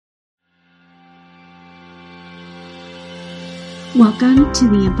Welcome to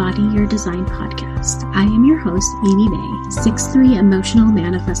the Embody Your Design podcast. I am your host, Amy May, 6'3" emotional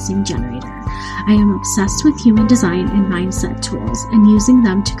manifesting generator. I am obsessed with human design and mindset tools and using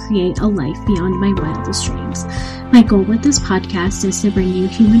them to create a life beyond my wildest dreams. My goal with this podcast is to bring you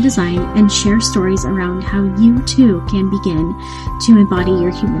human design and share stories around how you too can begin to embody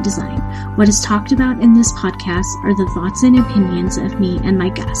your human design. What is talked about in this podcast are the thoughts and opinions of me and my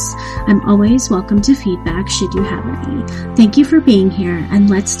guests. I'm always welcome to feedback should you have any. Thank you for being here, and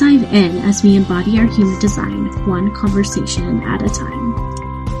let's dive in as we embody our human design, one conversation at a time.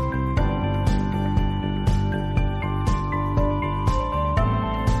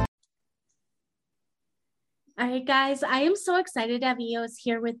 All right, guys, I am so excited to have Eos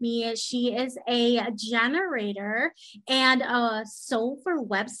here with me. She is a generator and a soulful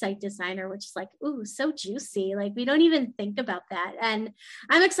website designer, which is like, ooh, so juicy. Like, we don't even think about that. And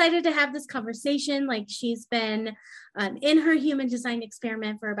I'm excited to have this conversation. Like, she's been in her human design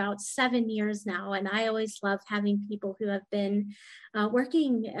experiment for about 7 years now. And I always love having people who have been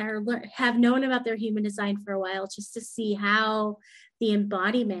working or have known about their human design for a while, just to see how the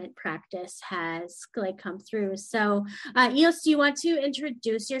embodiment practice has come through. So Eos, do you want to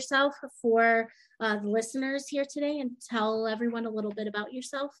introduce yourself for the listeners here today and tell everyone a little bit about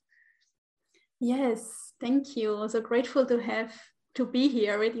yourself? Yes, thank you. So grateful to be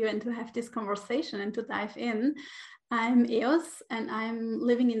here with you and to have this conversation and to dive in. I'm Eos and I'm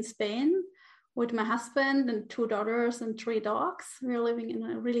living in Spain with my husband and 2 daughters and 3 dogs. We're living in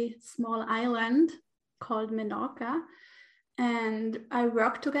a really small island called Menorca. And I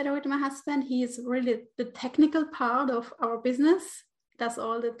work together with my husband. He is really the technical part of our business, does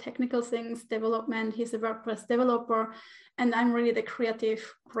all the technical things, development. He's a WordPress developer, and I'm really the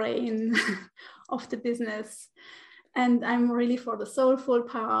creative brain of the business. And I'm really for the soulful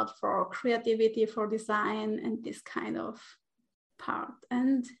part, for creativity, for design, and this kind of part.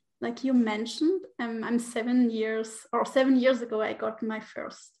 And like you mentioned, I'm 7 years ago, I got my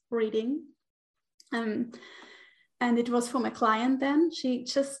first reading. And it was from a client then. She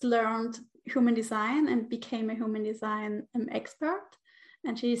just learned human design and became a human design expert.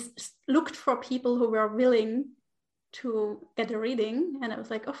 And she looked for people who were willing to get a reading. And I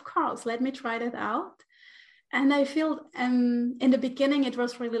was like, of course, let me try that out. And I feel in the beginning, it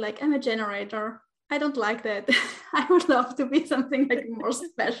was really like, I'm a generator. I don't like that. I would love to be something like more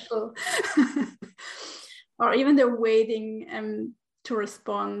special. Or even the waiting to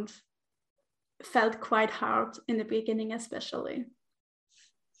respond felt quite hard in the beginning, especially.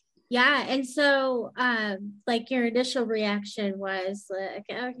 Yeah. And so your initial reaction was like,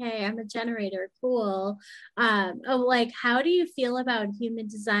 okay, I'm a generator. Cool. How do you feel about human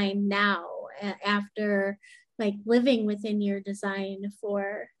design now after living within your design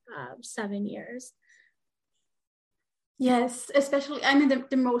for 7 years? Yes, especially,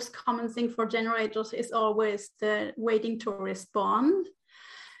 the most common thing for generators is always the waiting to respond.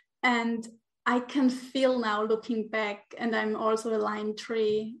 And I can feel now looking back, and I'm also a line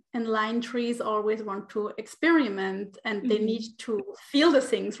tree, and line trees always want to experiment and they need to feel the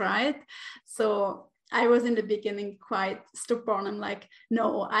things, right? So I was in the beginning quite stubborn. I'm like,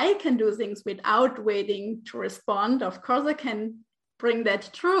 no, I can do things without waiting to respond. Of course, I can bring that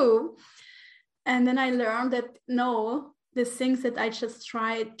through. And then I learned that no, the things that I just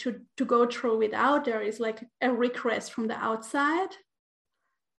tried to go through without, there is like a request from the outside.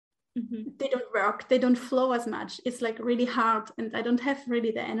 They don't work, they don't flow as much. It's like really hard, and I don't have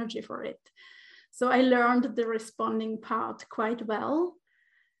really the energy for it. So I learned the responding part quite well.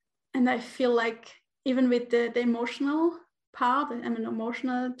 And I feel like even with the emotional part, I'm an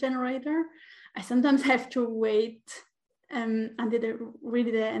emotional generator, I sometimes have to wait until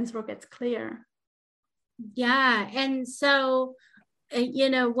the answer gets clear. Yeah. And so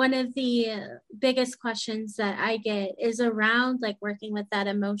one of the biggest questions that I get is around working with that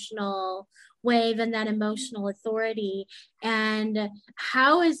emotional wave and that emotional authority. And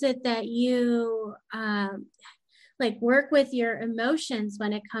how is it that you work with your emotions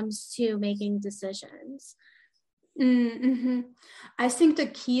when it comes to making decisions? I think the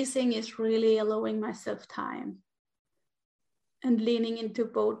key thing is really allowing myself time and leaning into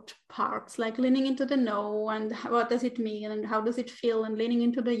both parts, like leaning into the no and what does it mean and how does it feel, and leaning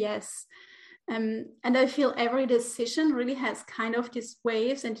into the yes. And I feel every decision really has kind of these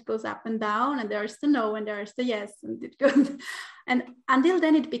waves, and it goes up and down, and there's the no and there's the yes, and it goes, and until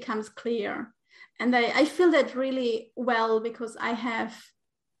then it becomes clear. And I feel that really well because I have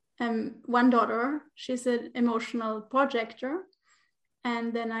one daughter, she's an emotional projector,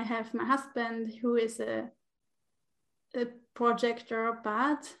 and then I have my husband who is a projector,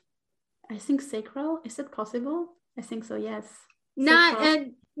 but I think sacral. Is it possible? I think so, yes. Not sacral.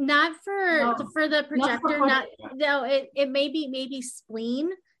 and not No, for the not for projector, not projector. no, it may be maybe spleen,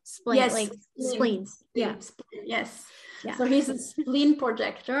 Yes, like spleen. Yeah. spleen, yes. Yeah. So he's a spleen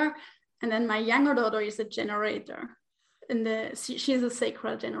projector, and then my younger daughter is a generator, and she's a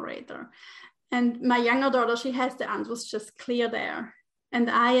sacral generator. And my younger daughter, she has the answers just clear there. And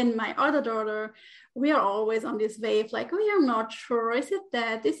I and my other daughter, we are always on this wave, like, we are not sure. Is it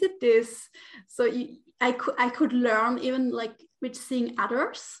that? Is it this? So I could learn even like with seeing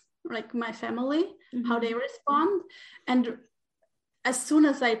others, like my family, how they respond. And as soon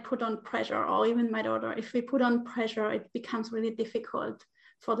as I put on pressure, or even my daughter, if we put on pressure, it becomes really difficult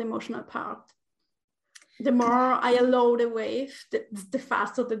for the emotional part. The more I allow the wave, the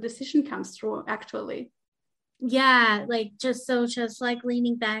faster the decision comes through, actually. Yeah, like just like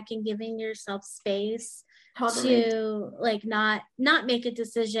leaning back and giving yourself space Totally. to like not make a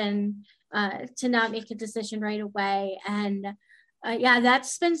decision, to not make a decision right away. And yeah,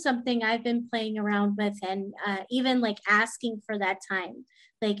 that's been something I've been playing around with, and even like asking for that time.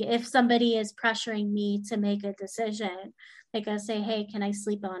 Like if somebody is pressuring me to make a decision, like I say, hey, can I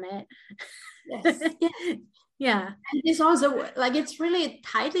sleep on it? Yes. Yeah. And it's also like it's really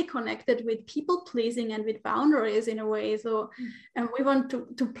tightly connected with people pleasing and with boundaries in a way. So, and we want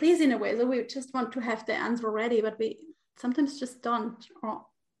to please in a way. So we just want to have the answer ready, but we sometimes just don't, or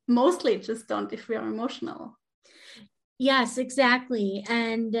mostly just don't if we are emotional. Yes, exactly.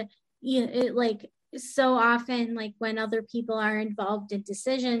 And it like so often, like when other people are involved in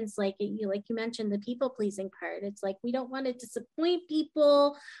decisions, like you mentioned the people pleasing part, it's like we don't want to disappoint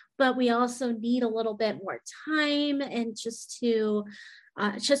people, but we also need a little bit more time and just to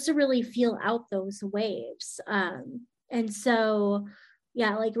really feel out those waves. And so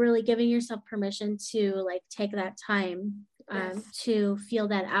yeah, like really giving yourself permission to like take that time to feel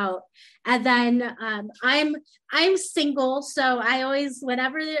that out. And then I'm single, so I always,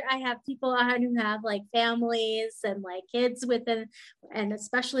 whenever I have people on who have like families and like kids within, and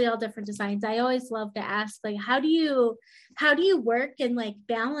especially all different designs, I always love to ask like, how do you work and like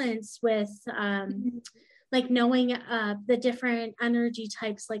balance with like knowing the different energy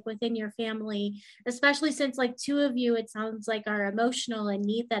types like within your family, especially since like two of you, it sounds like, are emotional and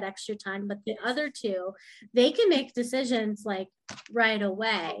need that extra time, but the other two, they can make decisions like right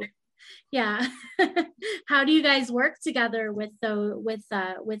away. Yeah. How do you guys work together with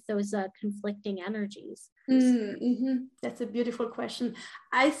those conflicting energies? That's a beautiful question.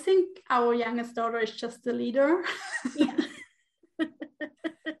 I think our youngest daughter is just the leader. Yeah.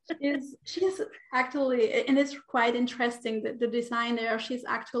 She's actually, and it's quite interesting that the designer, she's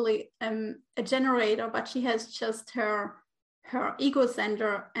actually a generator, but she has just her ego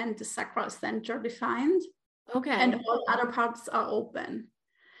center and the sacral center defined. Okay. And all other parts are open.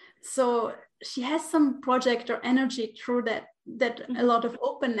 So she has some projector energy through that a lot of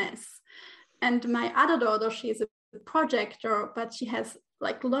openness. And my other daughter, she's a projector, but she has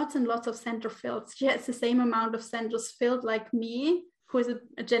like lots and lots of center fields. She has the same amount of centers filled like me, who is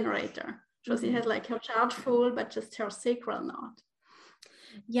a generator. So she has like her chart full, but just her sacral not.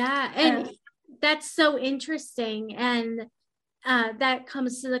 Yeah, and that's so interesting. And that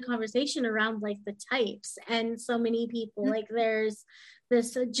comes to the conversation around like the types, and so many people, like there's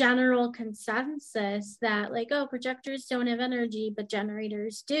this general consensus that like, oh, projectors don't have energy, but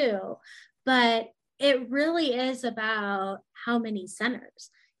generators do. But it really is about how many centers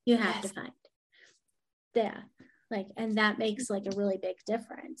you have to find. Yeah. Like, and that makes like a really big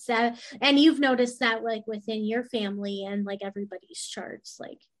difference. And you've noticed that like within your family and like everybody's charts,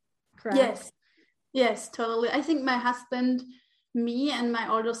 like, correct? Yes, totally. I think my husband, me, and my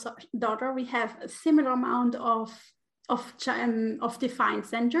older daughter, we have a similar amount of defined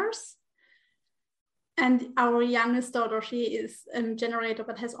centers. And our youngest daughter, she is a generator,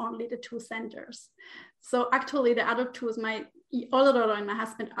 but has only the 2 centers. So actually the other two, my older daughter and my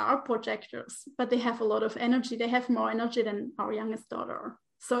husband, are projectors, but they have a lot of energy. They have more energy than our youngest daughter.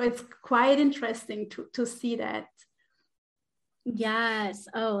 So it's quite interesting to see that. Yes.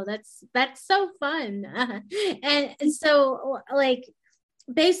 Oh, that's so fun. And so like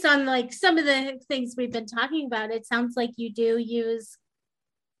based on like some of the things we've been talking about, it sounds like you do use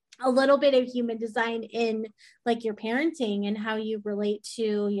a little bit of human design in like your parenting and how you relate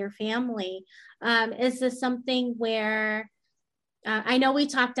to your family. Is this something where I know we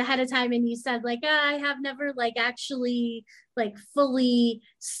talked ahead of time and you said like, I have never like actually like fully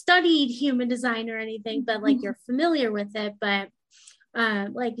studied human design or anything, but like you're familiar with it. But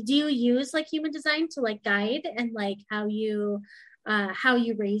like, do you use like human design to like guide and like how you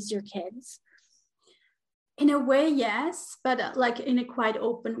raise your kids? In a way, yes, but like in a quite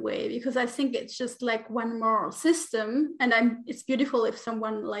open way, because I think it's just like one more system, and it's beautiful if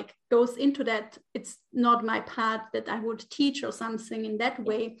someone like goes into that. It's not my part that I would teach or something in that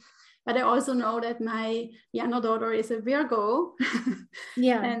way, but I also know that my younger daughter is a Virgo,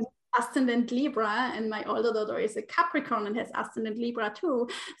 Yeah. and ascendant Libra, and my older daughter is a Capricorn and has ascendant Libra too.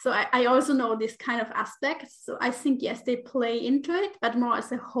 So I also know this kind of aspects. So I think yes, they play into it, but more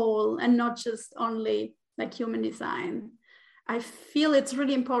as a whole and not just only like human design. I feel it's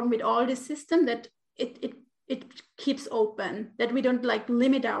really important with all this system that it keeps open, that we don't like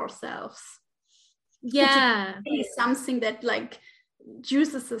limit ourselves. Yeah. It's something that like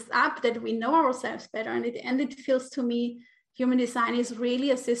juices us up, that we know ourselves better. And it feels to me human design is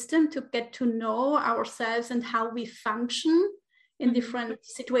really a system to get to know ourselves and how we function in different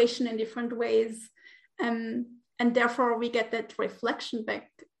situations, in different ways. And therefore we get that reflection back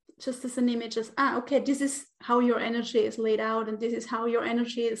just as an image as, okay, this is how your energy is laid out, and this is how your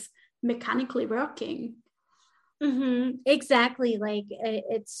energy is mechanically working. Exactly. Like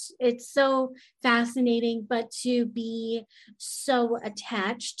it's so fascinating, but to be so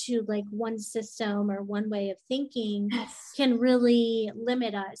attached to like one system or one way of thinking can really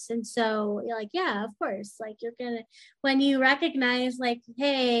limit us. And so like, yeah, of course, like you're gonna, when you recognize like,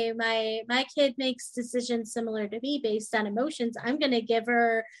 hey, my kid makes decisions similar to me based on emotions, I'm gonna give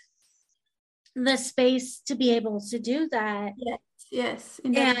her the space to be able to do that. Yes,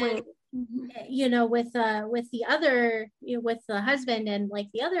 in that way. You know, with the other, you know, with the husband and like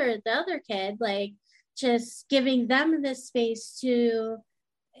the other kid, like just giving them the space to,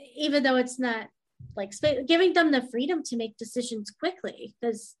 even though it's not like giving them the freedom to make decisions quickly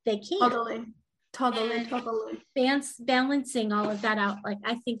because they can't. Totally. Balancing all of that out, like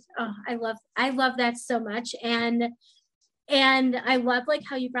I think, oh, I love that so much. And I love like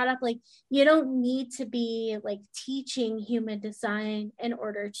how you brought up like you don't need to be like teaching human design in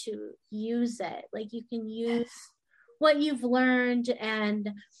order to use it. Like you can use what you've learned.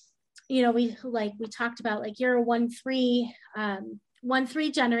 And you know, we talked about like you're a 1-3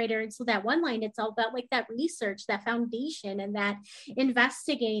 1-3 generator, and so that one line, it's all about like that research, that foundation, and that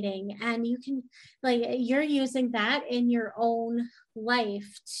investigating. And you can like you're using that in your own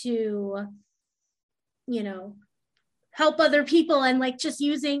life to, you know, help other people, and like just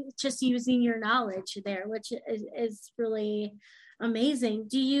using your knowledge there, which is really amazing.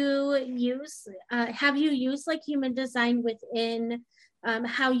 Do you use have you used like human design within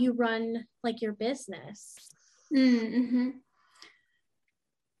how you run like your business?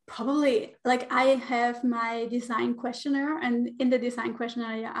 Probably, like I have my design questionnaire, and in the design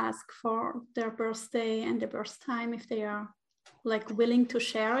questionnaire I ask for their birthday and the birth time if they are like willing to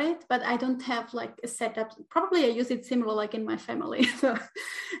share it, but I don't have like a setup. Probably I use it similar like in my family. So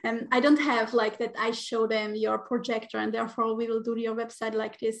and I don't have like that I show them your projector and therefore we will do your website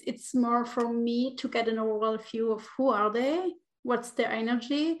like this. It's more for me to get an overall view of who are they, what's their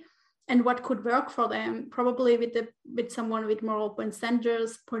energy, and what could work for them. Probably with someone with more open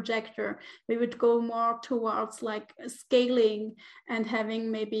centers projector, we would go more towards like scaling and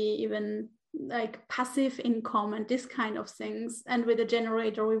having maybe even like passive income and this kind of things. And with a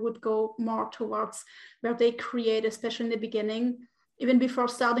generator we would go more towards where they create, especially in the beginning, even before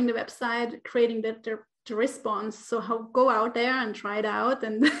starting the website, creating the response. So how go out there and try it out.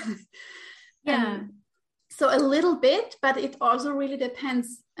 And so a little bit, but it also really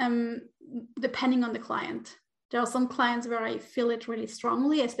depends depending on the client. There are some clients where I feel it really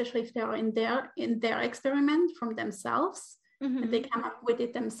strongly, especially if they are in their experiment from themselves and they come up with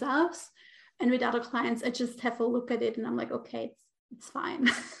it themselves. And with other clients, I just have a look at it and I'm like, okay, it's fine.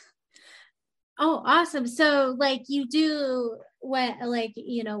 Oh, awesome. So like you do what, like,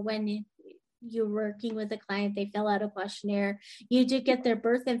 you know, when you're working with a client, they fill out a questionnaire, you do get their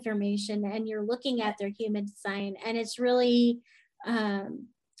birth information and you're looking at their human design. And it's really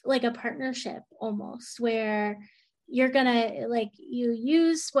like a partnership almost, where you're gonna like, you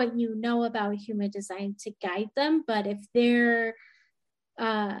use what you know about human design to guide them. But if they're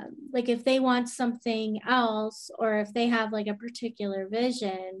like if they want something else, or if they have like a particular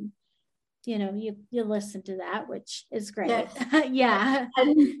vision, you know, you listen to that, which is great. Yes. Yeah.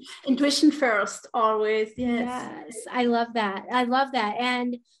 And intuition first, always. Yes. I love that.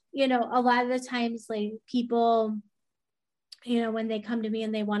 And you know, a lot of the times like people, you know, when they come to me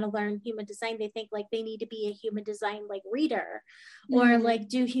and they want to learn human design, they think like they need to be a human design like reader or like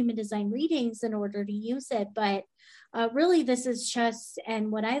do human design readings in order to use it. But really this is just,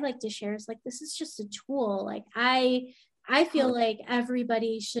 and what I like to share is like, this is just a tool. Like I feel like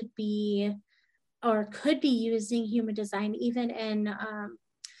everybody should be or could be using human design even in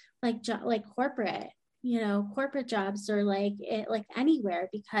like corporate corporate jobs or like anywhere,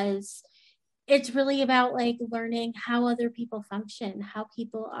 because it's really about like learning how other people function, how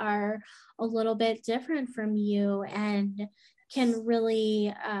people are a little bit different from you, and can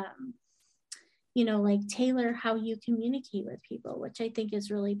really, like tailor how you communicate with people, which I think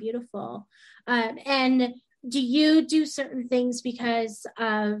is really beautiful. And do you do certain things because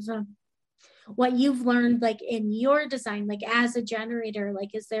of what you've learned, like in your design, like as a generator?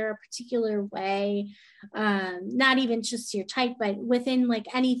 Like, is there a particular way, not even just your type, but within like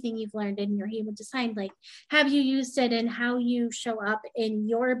anything you've learned in your human design, like have you used it in how you show up in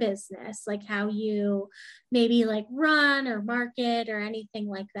your business, like how you maybe like run or market or anything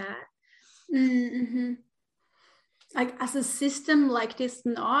like that? Mm-hmm. Like as a system like this,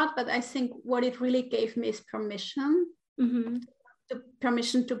 not, but I think what it really gave me is permission. Mm-hmm. The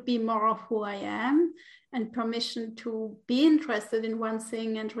permission to be more of who I am, and permission to be interested in one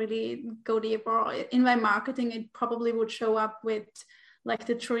thing and really go deeper. In my marketing, it probably would show up with like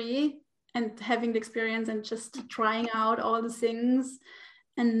the tree and having the experience and just trying out all the things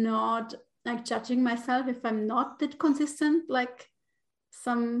and not like judging myself if I'm not that consistent. Like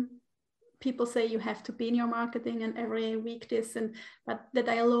some people say you have to be in your marketing and every week this, and but that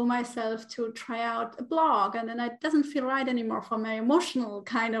I allow myself to try out a blog, and then it doesn't feel right anymore for my emotional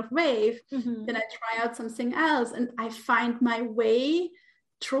kind of wave. Mm-hmm. Then I try out something else, and I find my way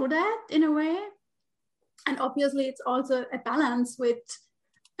through that in a way. And obviously it's also a balance with,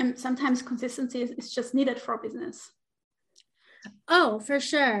 and sometimes consistency is just needed for business. Oh, for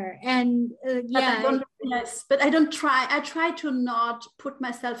sure. And yeah. But I don't try. I try to not put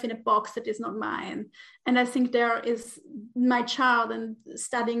myself in a box that is not mine. And I think there is my child and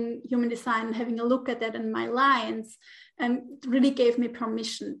studying human design and having a look at that and my lines, and really gave me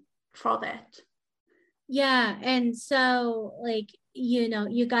permission for that. Yeah. And so like,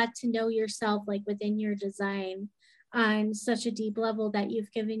 you got to know yourself like within your design on such a deep level that you've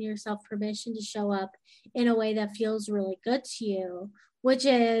given yourself permission to show up in a way that feels really good to you, which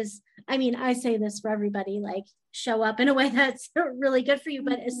is, I mean, I say this for everybody, like show up in a way that's really good for you,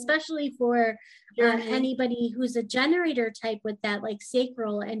 but especially for anybody who's a generator type with that like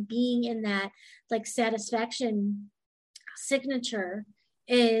sacral and being in that like satisfaction signature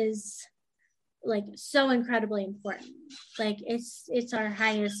is like so incredibly important. Like it's our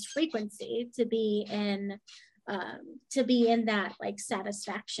highest frequency to be in that like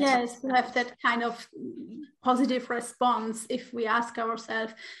satisfaction. Yes, to have that kind of positive response if we ask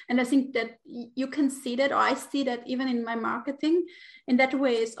ourselves. And I think that you can see that, or I see that even in my marketing. In that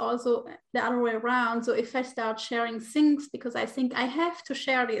way, it's also the other way around. So if I start sharing things because I think I have to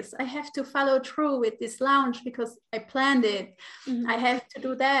share this, I have to follow through with this launch because I planned it, I have to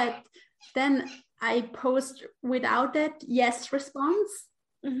do that, then I post without that yes response.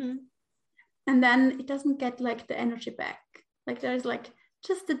 And then it doesn't get like the energy back. Like there's like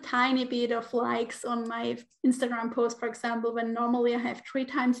just a tiny bit of likes on my Instagram post, for example, when normally I have 3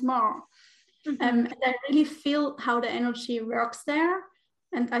 times more. And I really feel how the energy works there.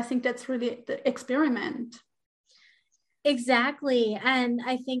 And I think that's really the experiment. Exactly. And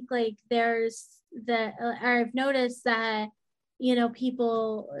I think like there's I've noticed that,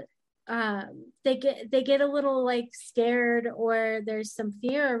 people, they get a little like scared, or there's some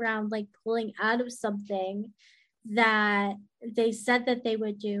fear around like pulling out of something that they said that they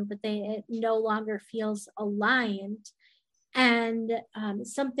would do, but it no longer feels aligned. And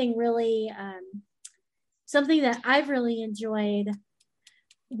something that I've really enjoyed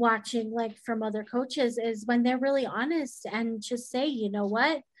watching like from other coaches is when they're really honest and just say, you know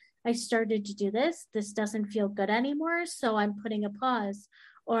what, I started to do this doesn't feel good anymore, so I'm putting a pause,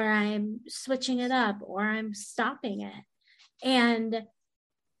 or I'm switching it up, or I'm stopping it. And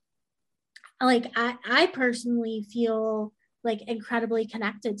like I personally feel like incredibly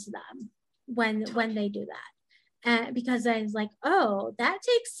connected to them when they do that, because I was like, oh, that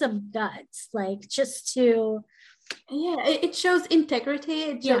takes some guts, like just to, it shows integrity,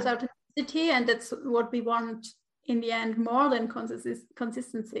 it shows authenticity, and that's what we want in the end, more than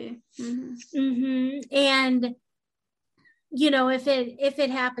consistency. And if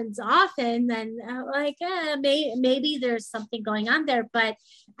it happens often, then maybe there's something going on there. But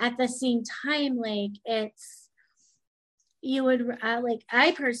at the same time, like I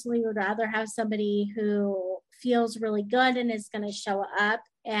personally would rather have somebody who feels really good and is going to show up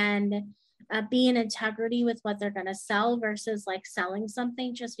and be in integrity with what they're going to sell, versus like selling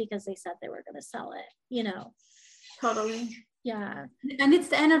something just because they said they were going to sell it, Totally. Yeah. And it's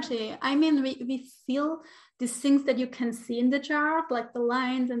the energy. I mean, we feel these things that you can see in the chart, like the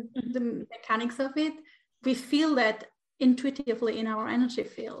lines and the mechanics of it. We feel that intuitively in our energy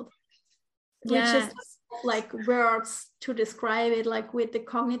field. We just Yes. have like words to describe it, like with the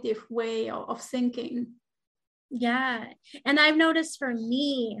cognitive way of thinking. Yeah. And I've noticed for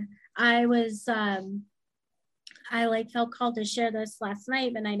me, I was I like felt called to share this last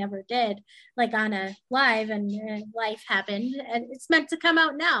night, and I never did, like on a live, and life happened, and it's meant to come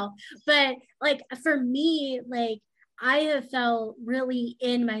out now. But like for me, like I have felt really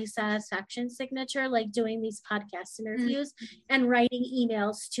in my satisfaction signature, like doing these podcast interviews and writing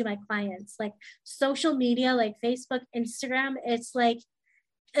emails to my clients, like social media, like Facebook, Instagram. It's like,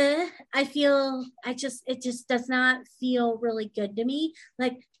 I feel it just does not feel really good to me.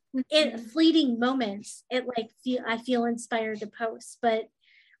 Like in fleeting moments, I feel inspired to post, but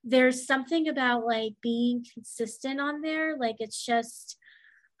there's something about like being consistent on there. Like it's just,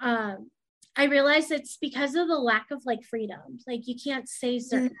 I realize it's because of the lack of like freedom. Like you can't say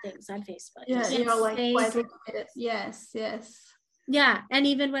certain things on Facebook. Yeah, you you're like say, quite limited. Yes, yes. yeah. And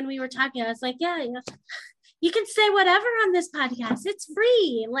even when we were talking, I was like, yeah, you can say whatever on this podcast. It's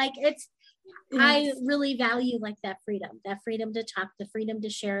free. Like it's, yes. I really value like that freedom to talk, the freedom to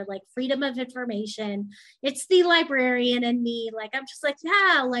share, like freedom of information. It's the librarian in me. Like, I'm just like,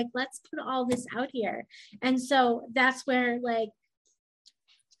 yeah, like, let's put all this out here. And so that's where like,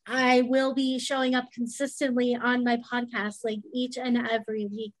 I will be showing up consistently on my podcast, like each and every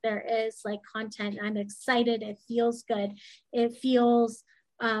week. There is like content. I'm excited. It feels good. It feels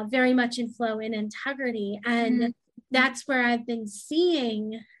very much in flow and integrity. And that's where I've been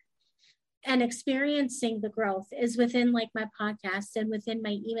seeing and experiencing the growth is within like my podcast and within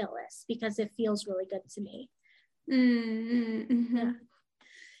my email list, because it feels really good to me. Yeah.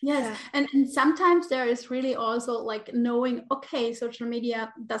 Yes. Yeah. And sometimes there is really also like knowing, okay, social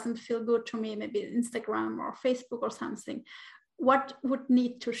media doesn't feel good to me, maybe Instagram or Facebook or something. What would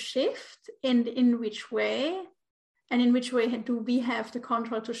need to shift and in which way? And in which way do we have the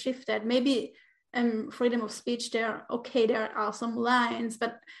control to shift that? Maybe freedom of speech, there are some lines,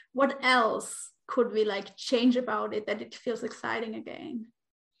 but what else could we like change about it that it feels exciting again?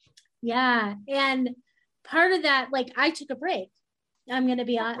 Yeah. And part of that, like I took a break. I'm going to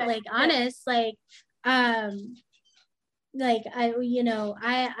be honest, like I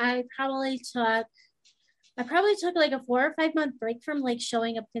probably took like a 4 or 5 month break from like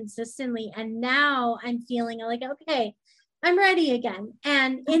showing up consistently. And now I'm feeling like, okay, I'm ready again.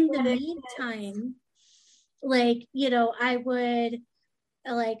 And in the meantime, like, I would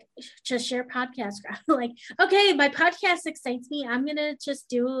like just share podcast like, okay, my podcast excites me, I'm gonna just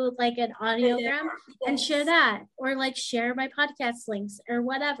do like an audiogram and share that, or like share my podcast links or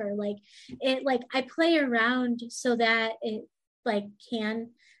whatever. Like it, like I play around so that it like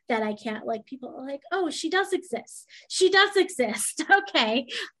I can't, like people are like, oh, she does exist okay.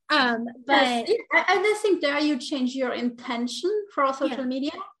 But yes, I think there you change your intention for social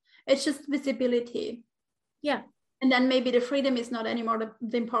media. It's just visibility. Yeah. And then maybe the freedom is not anymore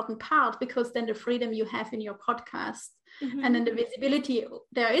the important part, because then the freedom you have in your podcast, and then the visibility,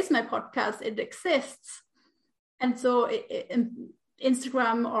 there is my podcast, it exists. And so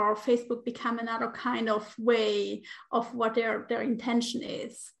Instagram or Facebook become another kind of way of what their intention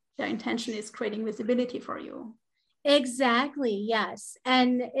is. Their intention is creating visibility for you. Exactly. Yes.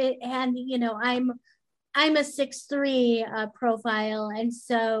 And I'm a 6'3" profile. And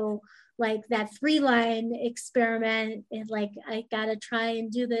so like that 3-line experiment, and like I gotta try and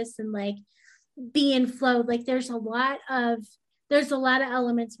do this and like be in flow. Like there's a lot of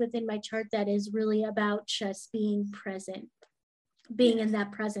elements within my chart that is really about just being present, being in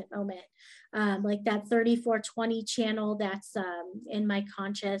that present moment. Like that 3420 channel that's in my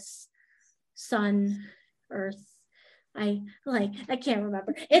conscious sun, earth, I can't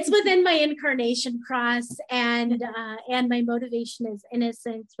remember. It's within my incarnation cross, and my motivation is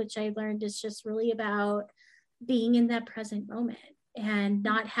innocence, which I learned is just really about being in that present moment and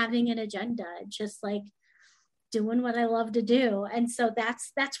not having an agenda, just like doing what I love to do. And so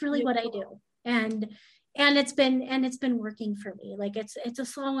that's really what I do. And it's been working for me. Like it's a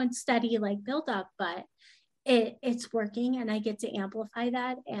slow and steady like build up, but it's working, and I get to amplify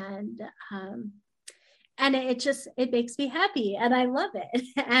that. And it makes me happy, and I love it.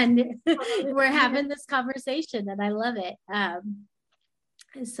 And we're having this conversation, and I love it.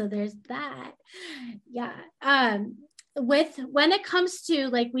 So there's that. Yeah. When it comes to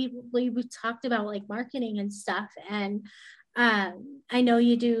like, we talked about like marketing and stuff, and I know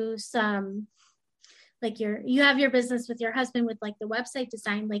you do some, like you have your business with your husband with like the website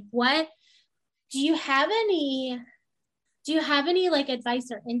design. Like what, do you have any like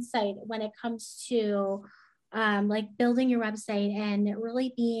advice or insight when it comes to like building your website and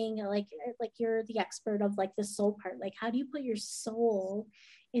really being like you're the expert of like the soul part? Like how do you put your soul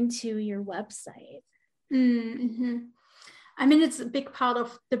into your website. Mm-hmm. I mean, it's a big part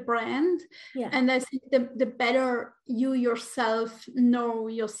of the brand. Yeah. And I think the better you yourself know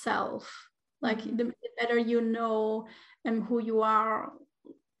yourself, like the better you know who you are,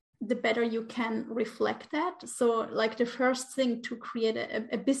 the better you can reflect that. So like the first thing to create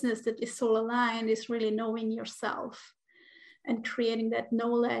a business that is soul aligned is really knowing yourself and creating that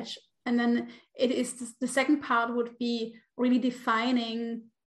knowledge. And then it is the second part would be really defining,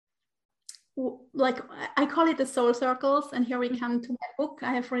 like I call it the soul circles. And here we come to my book.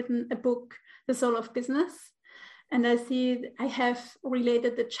 I have written a book, The Soul of Business. And I have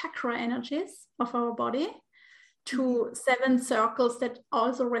related the chakra energies of our body to 7 circles that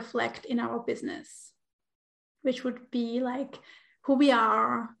also reflect in our business, which would be like who we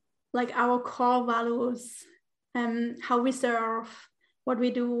are, like our core values, how we serve, what we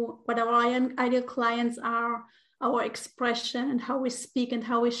do, what our ideal clients are, our expression and how we speak and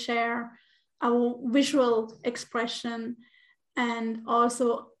how we share, our visual expression, and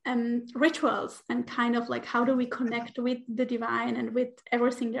also rituals, and kind of like how do we connect with the divine and with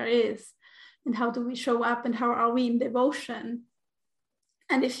everything there is, and how do we show up and how are we in devotion.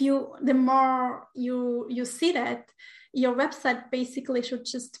 And if the more you see that, your website basically should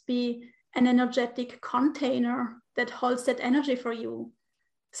just be an energetic container that holds that energy for you.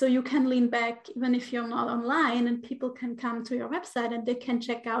 So you can lean back even if you're not online, and people can come to your website and they can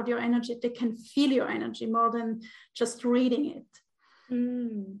check out your energy. They can feel your energy more than just reading it.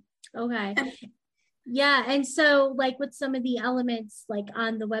 Okay. Yeah. And so like with some of the elements like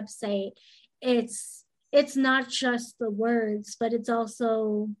on the website, it's not just the words, but it's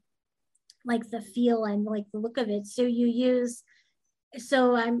also like the feel and like the look of it.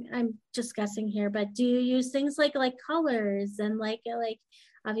 So I'm just guessing here, but do you use things like colors and like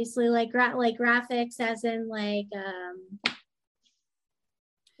obviously like graphics, as in like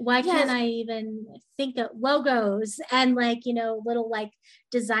why can't I even think of logos and like, you know, little like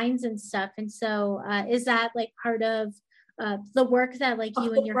designs and stuff. And so is that like part of the work that like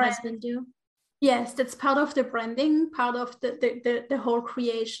you and your husband do? Yes, that's part of the branding, part of the whole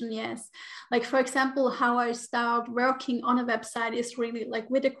creation. Yes. Like, for example, how I start working on a website is really like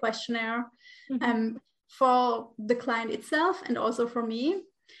with a questionnaire for the client itself and also for me.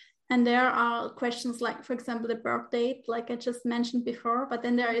 And there are questions like, for example, the birth date, like I just mentioned before. But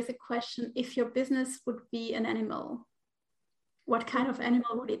then there is a question, if your business would be an animal, what kind of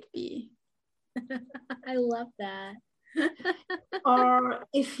animal would it be? I love that. Or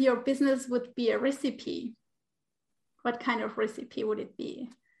if your business would be a recipe, what kind of recipe would it be?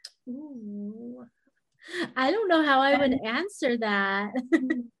 Ooh. I don't know how I would answer that.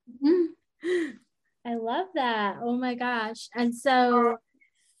 I love that. Oh my gosh. And so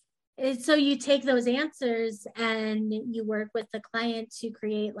you take those answers and you work with the client to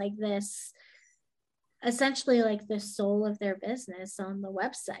create like this, essentially like the soul of their business on the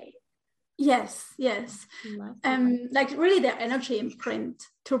website. Yes. Like really their energy imprint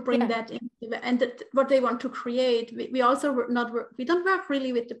to bring that into and what they want to create. We also we don't work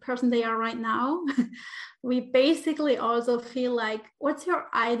really with the person they are right now. We basically also feel like, what's your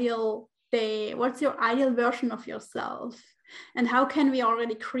ideal day? What's your ideal version of yourself? And how can we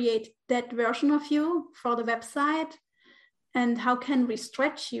already create that version of you for the website? And how can we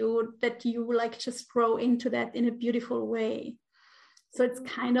stretch you that you like just grow into that in a beautiful way? So it's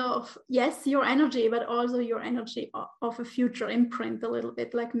kind of, yes, your energy, but also your energy of a future imprint, a little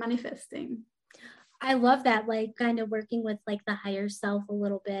bit like manifesting. I love that, like kind of working with like the higher self a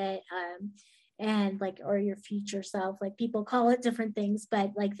little bit, and like, or your future self, like people call it different things,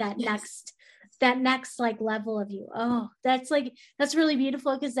 but like that next like level of you. Oh, that's really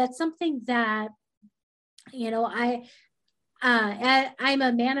beautiful, because that's something that, you know, I'm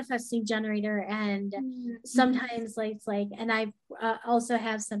a manifesting generator, and sometimes like it's like, and I also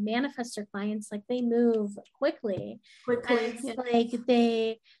have some manifestor clients, like they move quickly.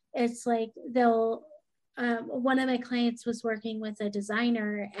 It's like they'll one of my clients was working with a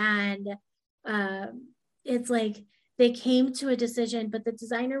designer, and it's like they came to a decision, but the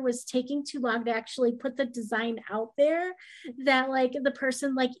designer was taking too long to actually put the design out there, that like the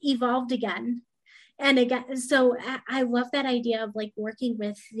person like evolved again and again. So I love that idea of like working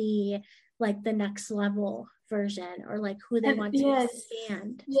with the next level version, or like who they want to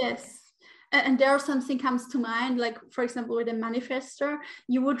expand. Yes. And there something comes to mind, like for example, with a manifestor,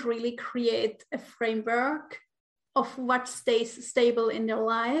 you would really create a framework of what stays stable in their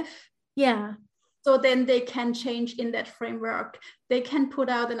life. Yeah. So then they can change in that framework. They can put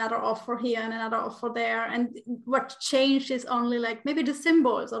out another offer here and another offer there. And what changed is only like maybe the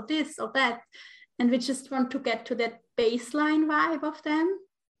symbols of this or that. And we just want to get to that baseline vibe of them.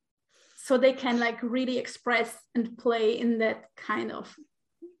 so they can like really express and play in that kind of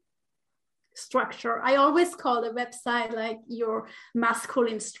structure. I always call the website like your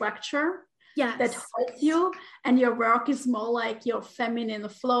masculine structure. Yes. That holds you, and your work is more like your feminine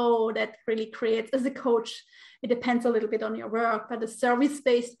flow that really creates. As a coach, it depends a little bit on your work, but a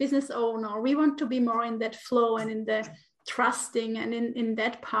service-based business owner, we want to be more in that flow and in the trusting and in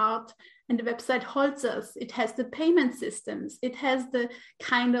that part. And the website holds us. It has the payment systems, it has the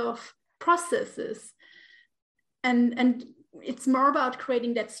kind of processes, and it's more about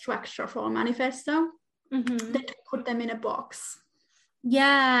creating that structure for a manifesto that put them in a box.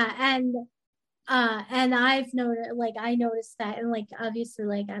 Yeah. And I've noticed, like, I noticed that, and like, obviously,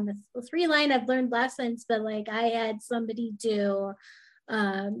 like, I'm a 3-line, I've learned lessons, but like, I had somebody do,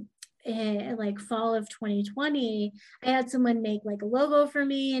 in like fall of 2020, I had someone make like a logo for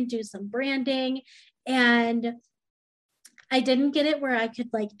me and do some branding, and I didn't get it where I could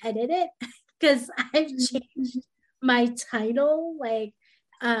like edit it because I've changed my title, like,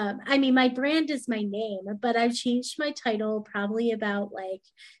 I mean, my brand is my name, but I've changed my title probably about like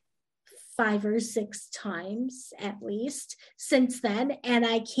 5 or 6 times at least since then, and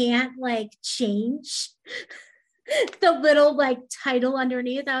I can't like change the little like title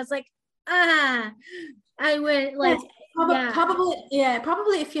underneath. I was like, I would like,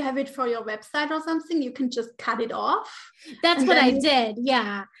 probably if you have it for your website or something, you can just cut it off. That's what I did.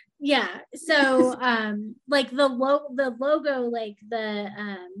 Yeah. So like the logo, like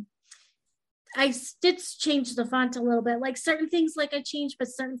I did change the font a little bit, like certain things like I changed, but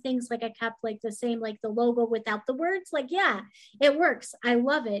certain things like I kept like the same, like the logo without the words. Like, yeah, it works. I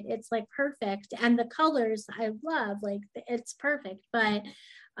love it. It's like perfect. And the colors I love, like it's perfect. But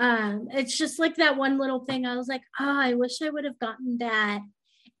it's just like that one little thing. I was like, oh, I wish I would have gotten that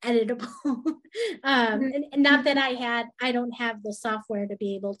editable. And not that I don't have the software to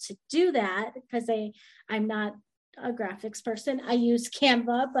be able to do that because I'm not a graphics person. I use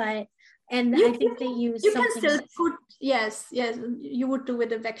Canva, but I think they use you something. Can still put, yes, you would do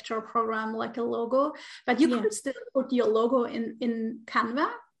with a vector program like a logo, but you can still put your logo in Canva,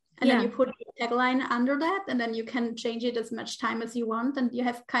 and then you put a tagline under that, and then you can change it as much time as you want, and you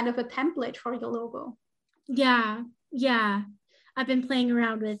have kind of a template for your logo. Yeah. I've been playing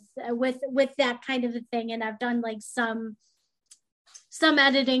around with that kind of a thing, and I've done like some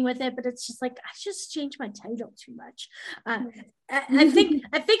editing with it, but it's just like I just changed my title too much. I think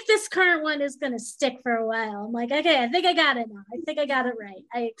this current one is going to stick for a while. I'm like, okay, I think I got it now. I think I got it right.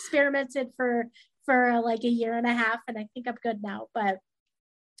 I experimented for like a year and a half, and I think I'm good now, but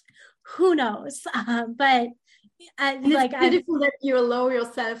who knows? But it's beautiful that you allow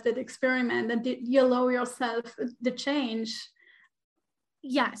yourself that experiment and you allow yourself the change.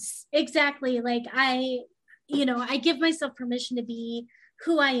 Yes, exactly. Like I give myself permission to be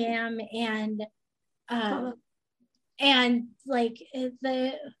who I am, and like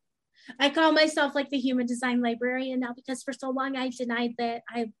I call myself like the human design librarian now, because for so long I denied that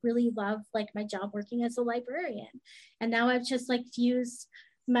I really love like my job working as a librarian, and now I've just like fused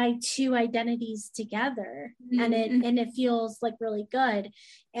my 2 identities together, and it feels like really good,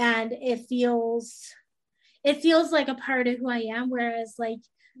 and it feels like a part of who I am, whereas like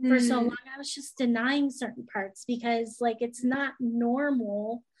for so long I was just denying certain parts because like it's not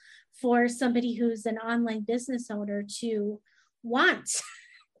normal for somebody who's an online business owner to want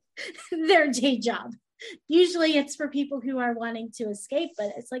their day job. Usually it's for people who are wanting to escape,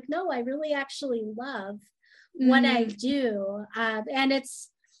 but it's like, no, I really actually love what I do. And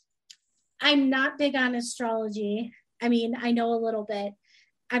I'm not big on astrology. I mean, I know a little bit.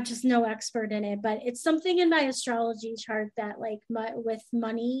 I'm just no expert in it, but it's something in my astrology chart that like with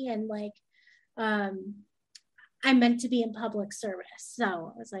money and like, I'm meant to be in public service. So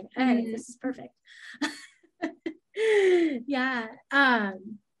I was like, all right, this is perfect. Yeah.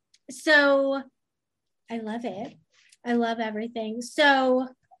 So I love it. I love everything. So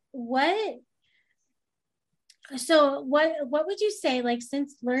what would you say, like,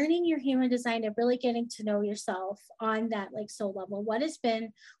 since learning your human design and really getting to know yourself on that like soul level, what has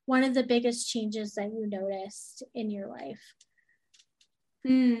been one of the biggest changes that you noticed in your life?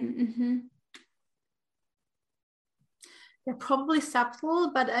 They're probably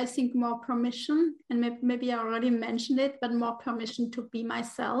subtle, but I think more permission, and maybe I already mentioned it, but more permission to be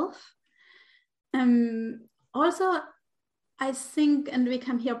myself. Also, I think, and we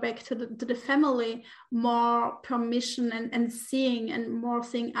come here back to the family, more permission and seeing and more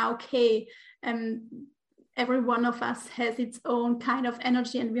saying, okay, every one of us has its own kind of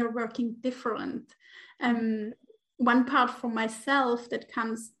energy and we are working different. One part for myself that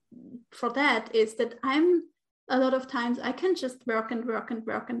comes for that is that I'm a lot of times I can just work and work and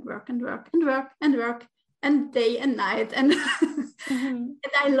work and work and work and work and work and day and night. And, and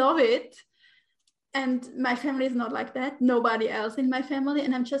I love it. And my family is not like that. Nobody else in my family.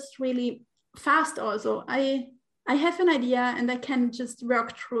 And I'm just really fast also. I have an idea and I can just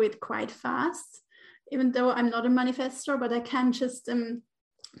work through it quite fast, even though I'm not a manifestor, but I can just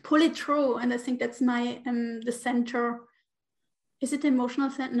pull it through. And I think that's my, the center. Is it the emotional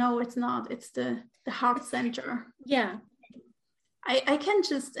center? No, it's not. It's the heart center. Yeah. I can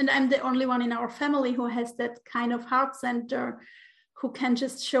just, and I'm the only one in our family who has that kind of heart center, who can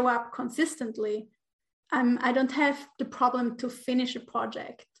just show up consistently. I don't have the problem to finish a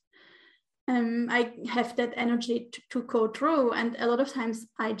project. I have that energy to go through. And a lot of times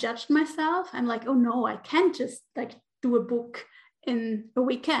I judged myself. I'm like, oh no, I can't just like do a book in a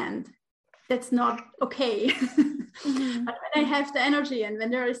weekend. That's not okay. But when I have the energy and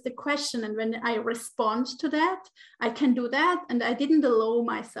when there is the question and when I respond to that, I can do that. And I didn't allow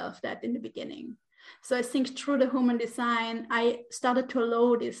myself that in the beginning. So I think through the human design, I started to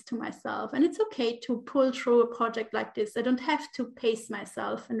allow this to myself. And it's okay to pull through a project like this. I don't have to pace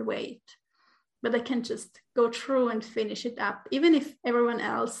myself and wait, but I can just go through and finish it up, even if everyone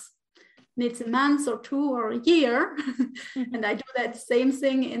else needs a month or 2 or a year. And I do that same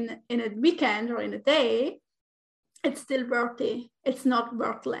thing in a weekend or in a day. It's still worthy. It's not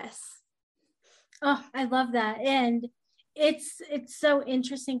worthless. Oh, I love that. And it's so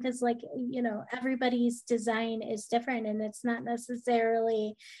interesting because, like, you know, everybody's design is different, and it's not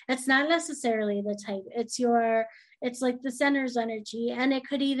necessarily the type. It's like the center's energy, and it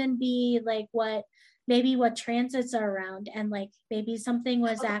could even be like what transits are around, and like maybe something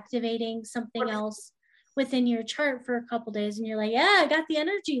was activating something else within your chart for a couple days, and you're like, yeah, I got the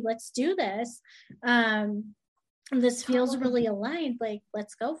energy, let's do this. This feels really aligned, like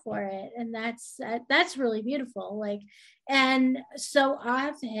let's go for it. And that's really beautiful. Like, and so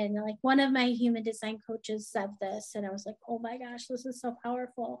often, like one of my human design coaches said this, and I was like, oh my gosh, this is so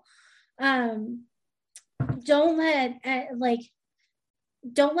powerful. Don't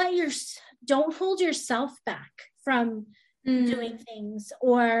hold yourself back from doing things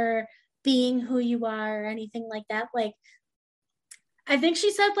or being who you are or anything like that. Like, I think she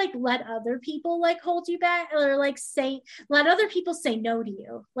said, like, let other people like hold you back, or like let other people say no to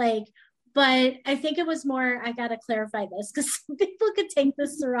you. Like, but I think it was more, I got to clarify this because people could take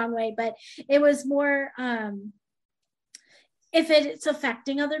this the wrong way, but it was more, if it's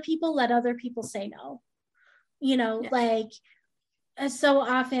affecting other people, let other people say no, you know, like, so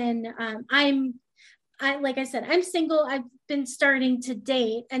often, like I said, I'm single. I've been starting to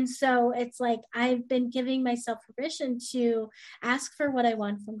date. And so it's like, I've been giving myself permission to ask for what I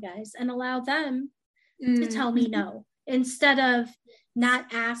want from guys and allow them to tell me no, instead of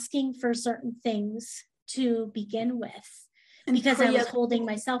not asking for certain things to begin with, because I was holding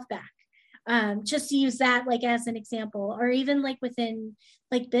myself back. Just to use that like as an example, or even like within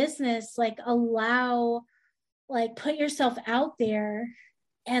like business, like put yourself out there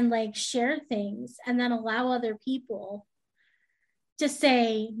and like share things, and then allow other people to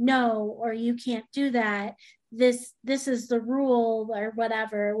say no, or you can't do that. This is the rule or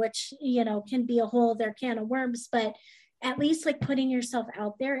whatever, which, you know, can be a whole other can of worms, but at least like putting yourself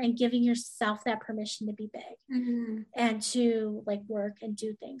out there and giving yourself that permission to be big and to like work and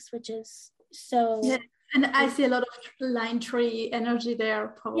do things, which is so. Yeah. And I see a lot of line tree energy there,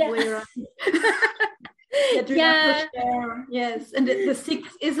 probably. Yeah. Yeah. Yes, and the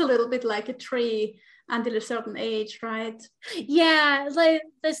 6 is a little bit like a tree until a certain age, right? Yeah, like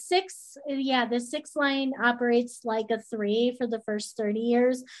the 6 line operates like a 3 for the first 30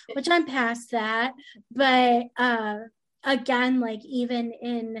 years, which I'm past that. But again, like even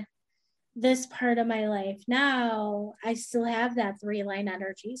in this part of my life now, I still have that 3 line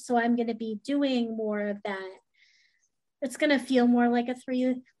energy, so I'm going to be doing more of that. It's going to feel more like a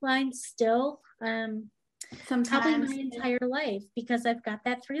 3 line still. Sometimes, probably my entire life, because I've got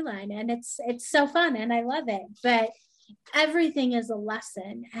that 3 line, and it's so fun and I love it. But everything is a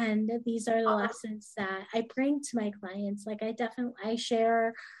lesson, and these are the lessons that I bring to my clients. Like I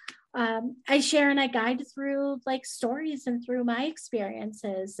share and I guide through like stories and through my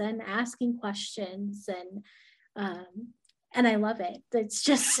experiences and asking questions, and I love it. It's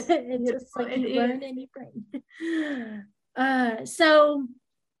just like you learn and you bring. So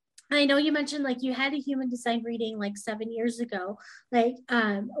I know you mentioned like you had a human design reading like 7 years ago. Like,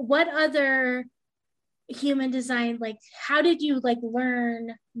 what other human design, like how did you like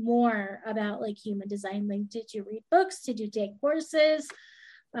learn more about like human design? Like, did you read books? Did you take courses?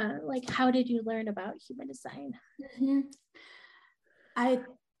 Like, how did you learn about human design? I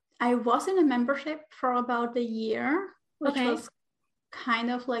I was in a membership for about a year, which was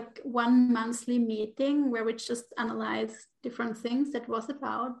kind of like one monthly meeting where we just analyzed different things. That was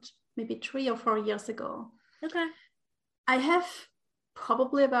about maybe 3 or 4 years ago. Okay. I have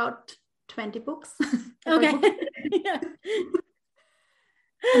probably about 20 books. Okay. Yeah.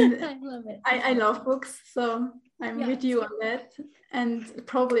 I love it. I love books, so I'm with you on that. And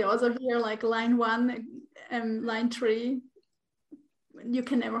probably also here, like line 1, line 3, you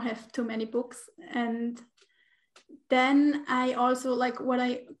can never have too many books. And then I also like, what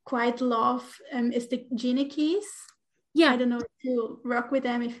I quite love is the Genie Keys. Yeah. I don't know if you work with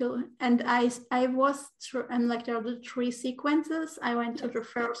them, and I was like, there are the 3 sequences. I went to the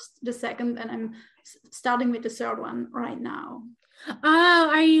first, the second, and I'm starting with the third one right now. Oh,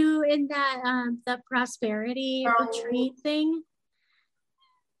 are you in that the prosperity retreat thing?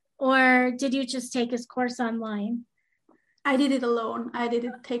 Or did you just take his course online? I did it alone. I did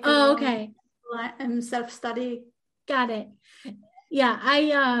it take alone. Okay. Self-study. Got it.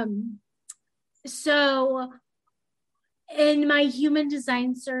 Yeah, so in my human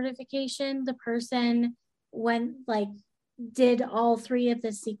design certification, the person did all 3 of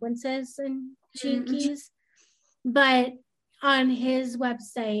the sequences in Gene Keys, but on his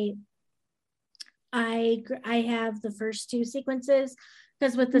website, I have the first 2 sequences,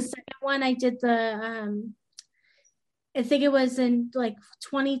 because with the second one, I did the I think it was in like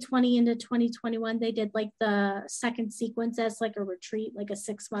 2020 into 2021, they did like the second sequence as like a retreat, like a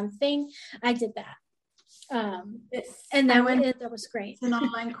 6-month thing. I did that. Yes. And that was great. An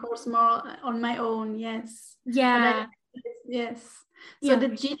online course more on my own. Yes. Yeah. Yes. So the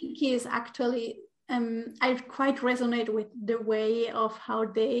Genie Keys actually, I quite resonate with the way of how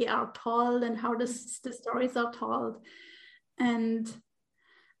they are told and how the stories are told. And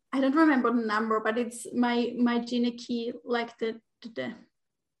I don't remember the number, but it's my Genie Key, like the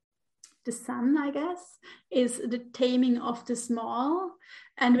sun, I guess, is the taming of the small,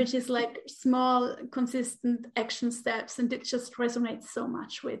 and which is like small, consistent action steps. And it just resonates so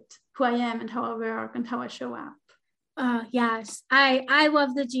much with who I am and how I work and how I show up. Yes, I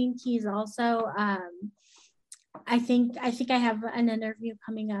love the Gene Keys also. I think I have an interview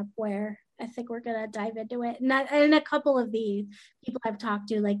coming up where I think we're gonna dive into it. And a couple of the people I've talked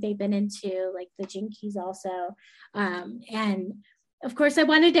to, like they've been into like the Gene Keys also. And of course, I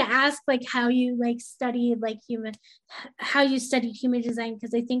wanted to ask like how you studied human design,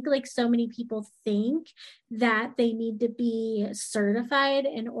 because I think like so many people think that they need to be certified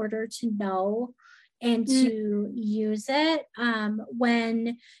in order to know and to use it,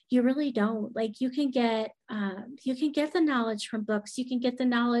 when you really don't. Like you can get the knowledge from books, you can get the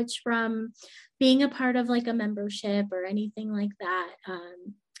knowledge from being a part of like a membership or anything like that.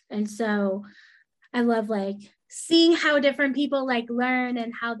 And so I love like seeing how different people like learn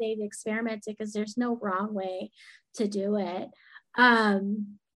and how they've experimented, because there's no wrong way to do it.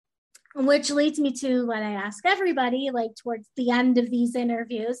 Which leads me to what I ask everybody, like towards the end of these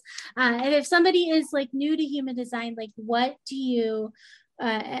interviews. And if somebody is like new to human design, like what do you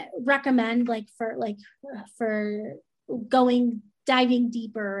recommend like for diving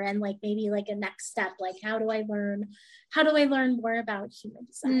deeper, and like maybe like a next step, like how do I learn more about human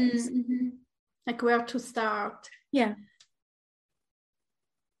design? Like where to start? Yeah.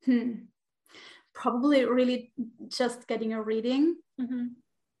 Probably really just getting a reading.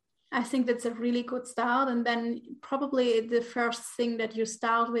 I think that's a really good start. And then probably the first thing that you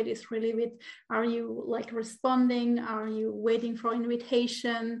start with is really with, are you like responding? Are you waiting for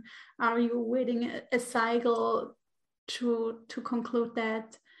invitation? Are you waiting a cycle to conclude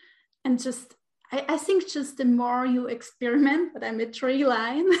that? And just, I think just the more you experiment, but I'm a 3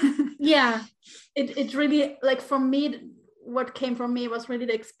 line. Yeah. It really, like for me, what came from me was really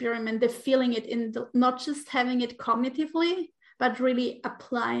the experiment, the feeling it in, not just having it cognitively, but really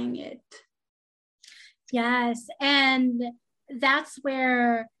applying it. Yes. And that's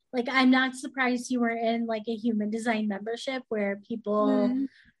where, like, I'm not surprised you were in like a human design membership where people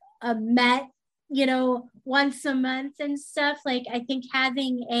met, once a month and stuff. Like, I think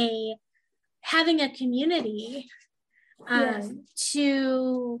having a community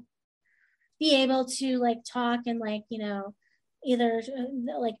to be able to like talk and like, either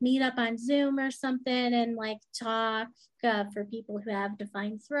like meet up on Zoom or something and like talk for people who have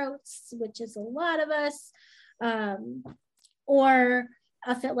defined throats, which is a lot of us, or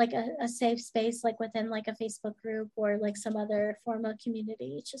a safe space like within like a Facebook group or like some other form of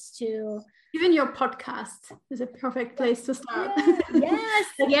community, just to. Even your podcast is a perfect place to start. Yes.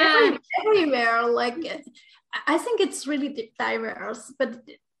 Everywhere. Like, I think it's really diverse, but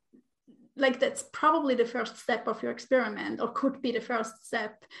like that's probably the first step of your experiment, or could be the first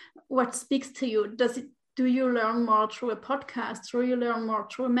step. What speaks to you? Do you learn more through a podcast? Do you learn more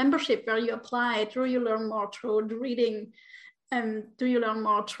through a membership where you apply? Do you learn more through the reading? Do you learn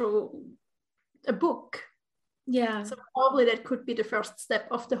more through a book? Yeah. So probably that could be the first step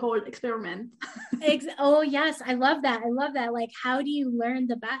of the whole experiment. Oh, yes. I love that. Like, how do you learn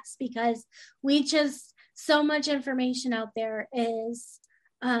the best? Because so much information out there is,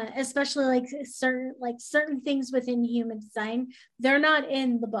 especially certain things within human design, they're not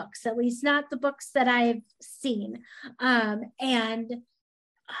in the books, at least not the books that I've seen. And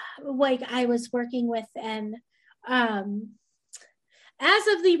like I was working with, and as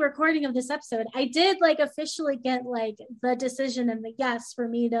of the recording of this episode, I did like officially get like the decision and the yes for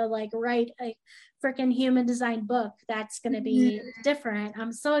me to like write a freaking human design book that's going to be different.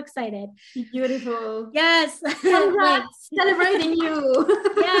 I'm so excited. Beautiful. Yes. Like, celebrating you.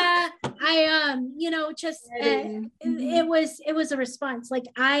 Yeah. I it was a response. Like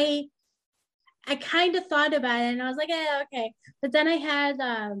I kind of thought about it and I was like, yeah, okay. But then I had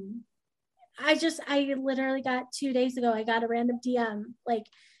I literally got 2 days ago, I got a random DM, like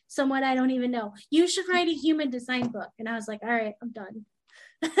someone I don't even know. You should write a human design book. And I was like, all right, I'm done.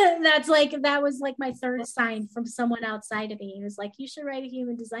 That was like my third sign from someone outside of me. It was like, you should write a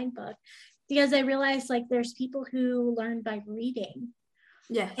human design book, because I realized like there's people who learn by reading.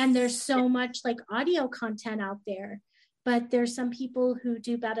 Yes. And there's so much like audio content out there, but there's some people who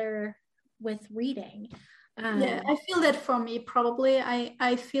do better with reading. Yeah, I feel that for me, probably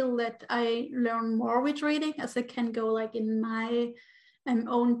I feel that I learn more with reading, as I can go like in my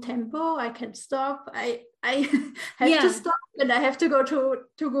own tempo. I can stop. I have to stop, and I have to go to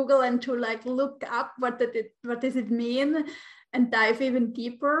Google and to like look up what does it mean, and dive even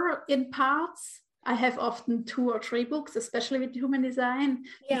deeper in parts. I have often 2 or 3 books, especially with human design.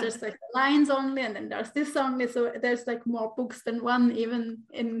 Yeah. There's like lines only, and then there's this only. So there's like more books than one even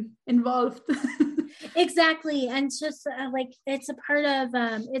involved. Exactly. And just like it's a part of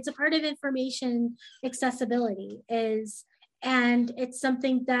information accessibility and it's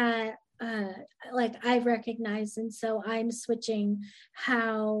something that like I've recognized. And so I'm switching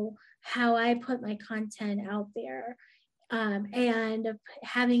how I put my content out there. And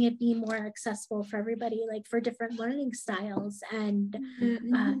having it be more accessible for everybody, like for different learning styles. And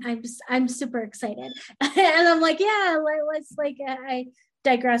I'm super excited. And I'm like, yeah, let's like, I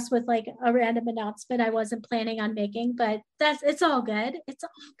digress with like a random announcement I wasn't planning on making, but it's all good. It's all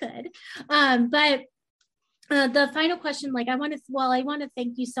good. But the final question, like I want to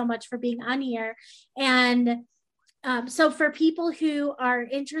thank you so much for being on here. And so for people who are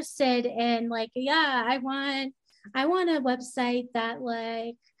interested in like, yeah, I want a website that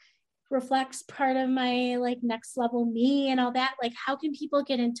like reflects part of my like next level me and all that, like how can people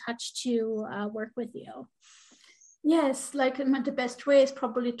get in touch to work with you? Yes, like the best way is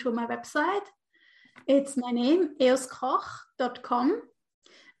probably to my website. It's my name, eoskoch.com.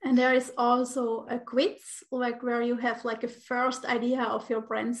 And there is also a quiz, like where you have like a first idea of your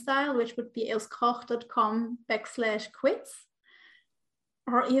brand style, which would be eoskoch.com/quiz.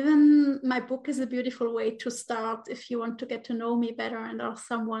 Or even my book is a beautiful way to start if you want to get to know me better and or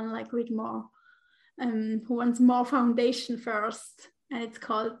someone like with more, who wants more foundation first. And it's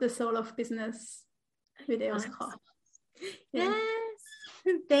called The Soul of Business with Eos Koch. Yes.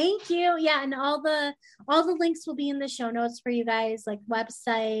 Thank you. Yeah, and all the links will be in the show notes for you guys, like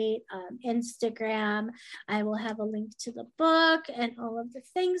website, Instagram. I will have a link to the book and all of the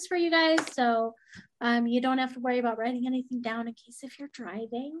things for you guys, so you don't have to worry about writing anything down in case if you're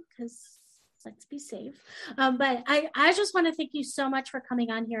driving, because let's be safe. But I just want to thank you so much for coming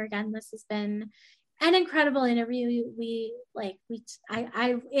on here again. This has been an incredible interview.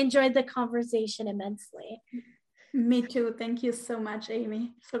 I enjoyed the conversation immensely. Me too. Thank you so much,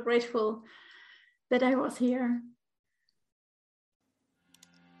 Amy. So grateful that I was here.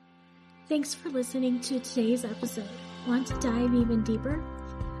 Thanks for listening to today's episode. Want to dive even deeper?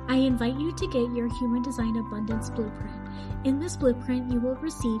 I invite you to get your Human Design Abundance Blueprint. In this blueprint, you will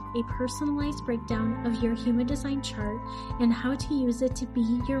receive a personalized breakdown of your human design chart and how to use it to be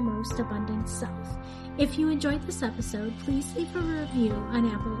your most abundant self. If you enjoyed this episode, please leave a review on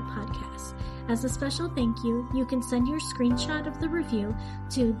Apple Podcasts. As a special thank you, you can send your screenshot of the review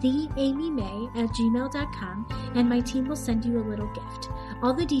to theamymay@gmail.com and my team will send you a little gift.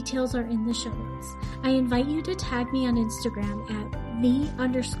 All the details are in the show notes. I invite you to tag me on Instagram at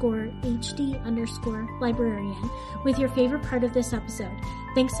the_HD_librarian with your favorite part of this episode.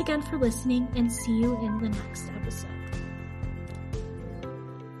 Thanks again for listening and see you in the next episode.